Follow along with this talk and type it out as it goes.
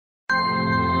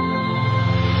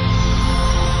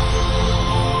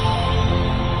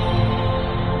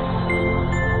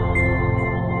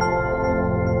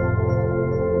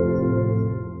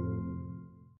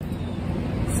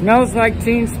Smells like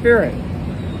Teen Spirit.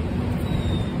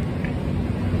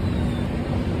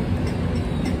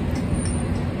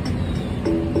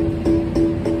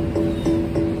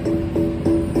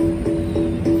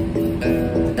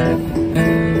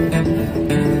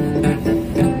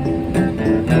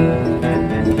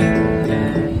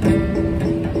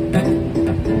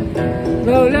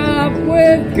 Load up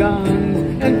with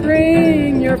guns and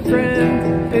bring your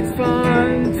friends. It's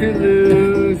fun to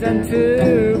lose and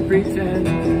to pretend.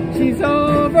 She's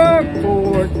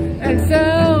overboard and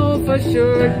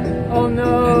self-assured. Oh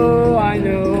no, I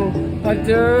know a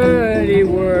dirty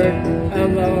word.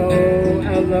 Hello,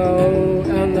 hello,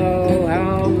 hello,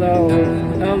 how low?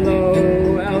 Hello,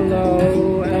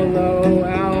 hello, hello,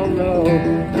 how low?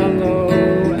 Hello,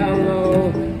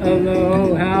 hello,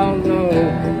 hello, how low?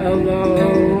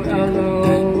 Hello,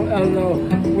 hello, hello.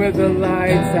 With the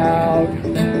lights out,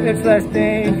 it's less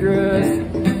dangerous.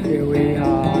 Here we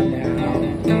are now.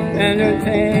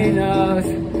 Entertain us.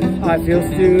 I feel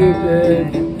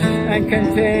stupid and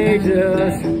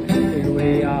contagious. Here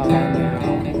we are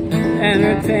now.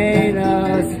 Entertain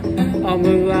us. A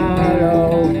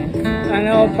mulatto, an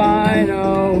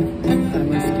albino, a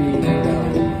mosquito,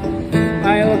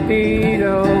 my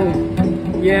libido.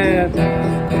 Yeah,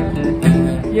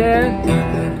 yeah,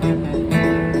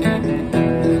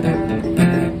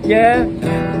 yeah,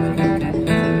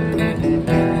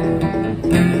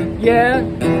 yeah.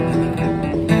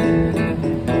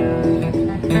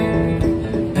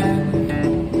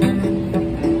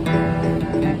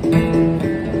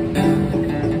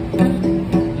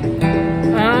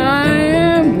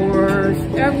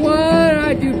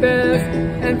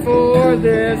 And for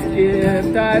this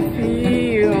gift I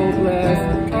feel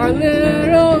blessed. Our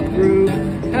little group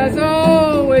has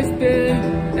always been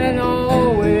and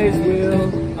always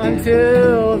will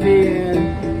until the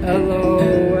end. Hello,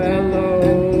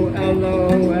 hello, hello,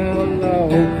 hello,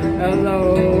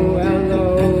 hello,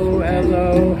 hello,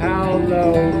 hello, how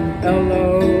low? Hello,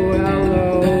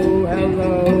 hello,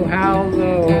 hello, how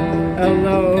low?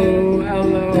 Hello,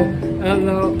 hello,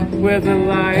 hello, with the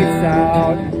lights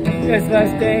out. It's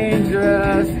less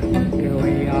dangerous. Here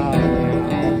we are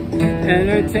now.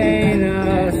 Entertain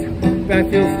us. I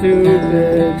feel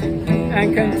stupid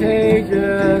and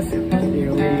contagious.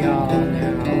 Here we are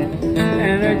now.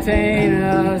 Entertain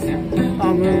us.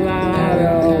 A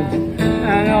mulatto,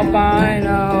 an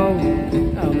albino,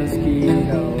 a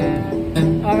mosquito,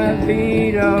 a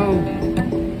libido.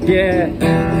 Yeah,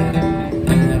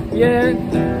 yeah,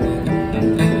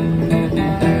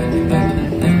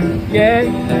 yeah.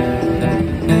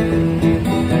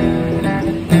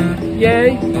 Yay!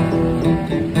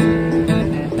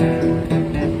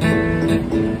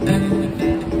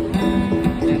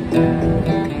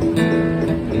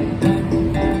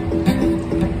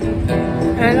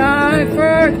 And I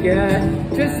forget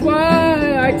just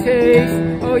why I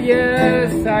taste. Oh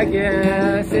yes, I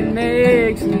guess it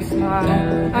makes me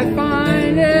smile. I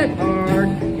find it hard,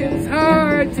 it's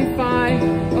hard to find.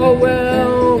 Oh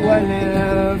well,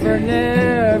 whatever,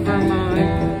 never mind.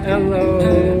 Hello,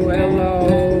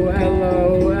 hello,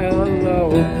 hello, hello,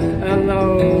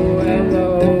 hello,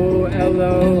 hello,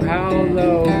 hello, how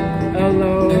low?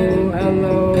 Hello,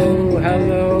 hello,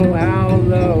 hello, how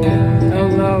low?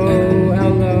 Hello,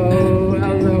 hello,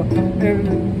 hello.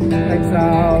 Lights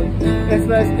out, it's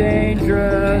less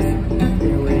dangerous.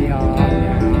 Here we are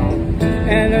now.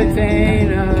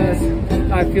 Entertain us.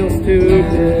 I feel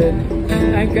stupid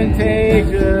and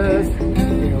contagious.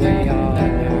 Here we are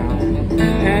now.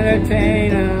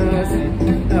 Entertain us.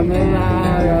 A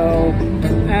mulatto,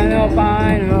 an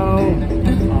albino,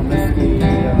 a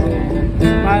mosquito,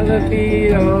 my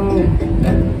libido.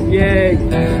 Yay,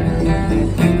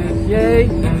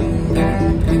 yay.